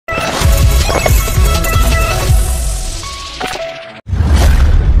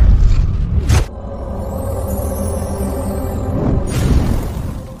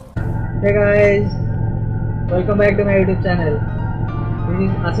Hey guys, welcome back to my YouTube channel. This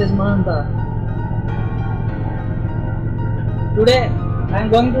is Ashish Mahanta. Today I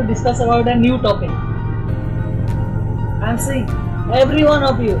am going to discuss about a new topic. I am seeing every one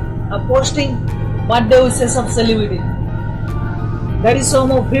of you are posting birthday wishes of celebrities. There is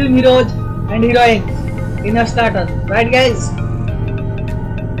some of film heroes and heroines in your status, right guys?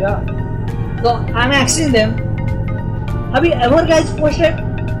 Yeah. So I am asking them, have you ever guys posted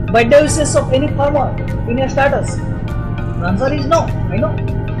birthday wishes of any farmer in your status? The answer is no, I know.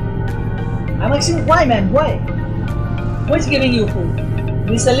 I'm asking why man, why? Who is giving you food?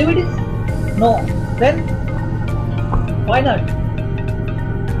 The celebrities? No. Then why not?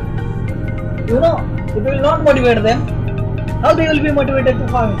 You know, if you will not motivate them, how they will be motivated to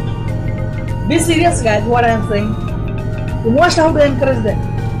farm it? Be serious guys, what I am saying. You must have to encourage them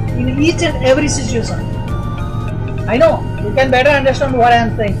in each and every situation. I know you can better understand what I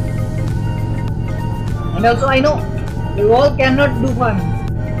am saying. And also I know you all cannot do farming.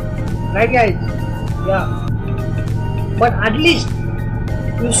 Right guys? Yeah. But at least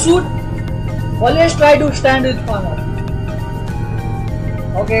you should always try to stand with farmers.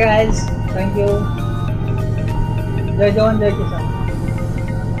 Okay guys, thank you. Jai Jawan, Jai Kisan.